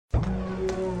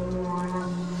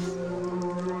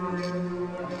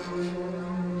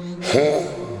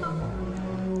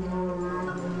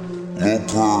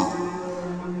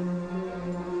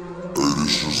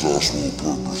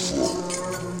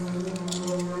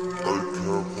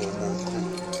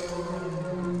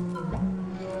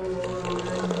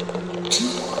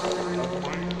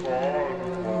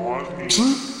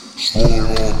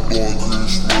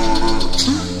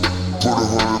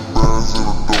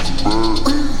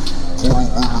Put it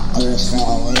in the ghost for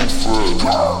the roof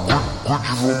at.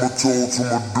 Gucci from my toe to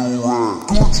my do-rag.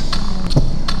 Gucci.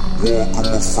 Walk in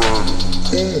my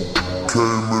family.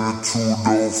 Came in a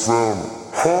two-door family.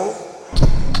 Huh?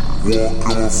 Walk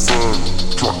in my family.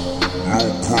 Lil' Purr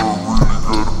really got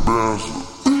a bastard.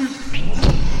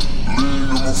 Lean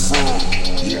in my family.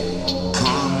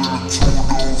 Came in a two-door family. Walk in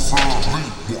my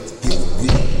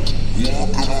family.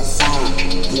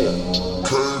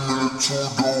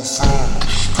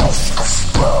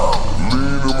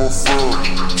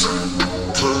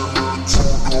 Came in a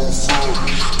two-door family.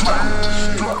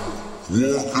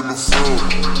 Lean in my family. Came in a two-door family. Walk in the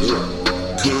family.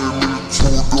 Came in a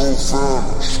two-door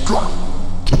family.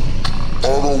 I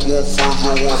don't want friends,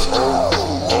 I want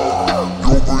out.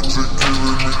 Yo, bitch, you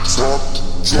giving me top.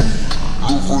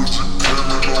 Yo, bitch, you came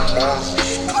in on my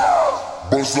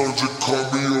bust out, you call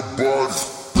me a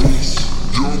body.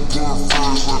 Young Purr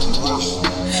first like a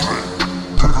wrestler.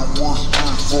 Get the worst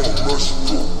thing for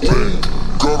Mexico.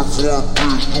 Got a foreign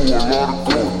bitch, do a lot of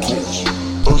gold coats.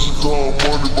 Extra call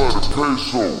money by the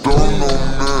peso. Down on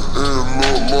that end,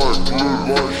 look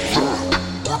like shit.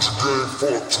 Gucci game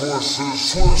for twins.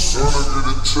 Tryna get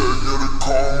a check, yeah, they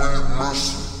call me you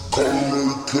missing. Call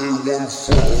another K1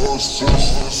 for her sis.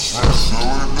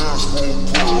 Silly dance,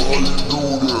 Smokepurpp, how you do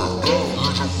that?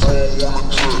 Use your phone on the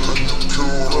jet and you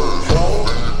kill that.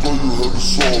 And you had the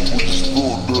song, but you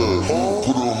spilled that.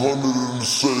 Put 100 in the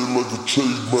safe like a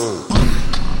chase bag.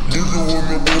 Nigga on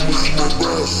the woman, she my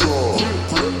bad side.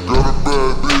 Got a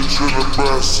bad bitch in the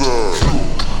bad side.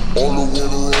 All the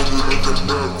water on me like a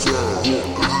baptized.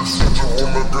 And you sit you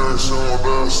on the gas on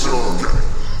that side.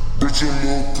 Bitch and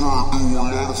Lil' Purr do a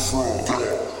lot of fraud.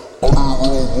 I did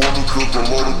roll one and cut a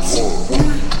lot of cars.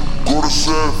 Go to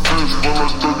sad fish, smell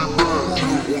like 30 bags.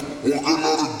 Walking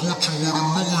out of Gucci with a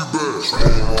Louis bag.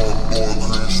 Smell on boy,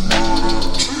 can't smell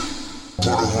that.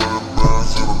 Put 100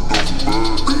 bags in a duffel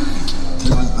bag.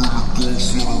 Put it in the ghost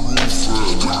for the roof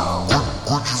at.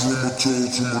 Gucci from my toe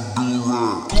to my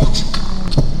do-rag.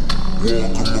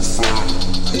 Walk in my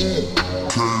family.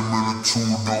 Came in a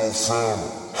two-door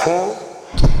family. Huh?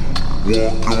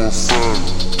 Walk in my family.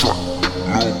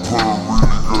 Lil' Purr really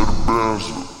got a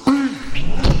bastard.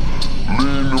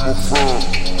 Lean in my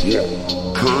family.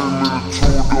 Came in a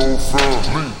two-door family.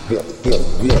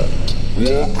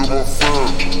 Walk in my family. Came in a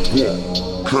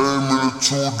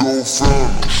two-door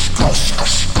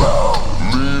family.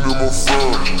 Lean in my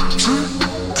family.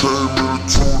 Came in a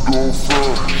two-door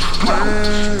family.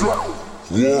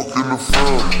 Walk in the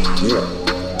family.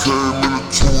 Came in a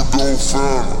two-door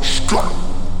family.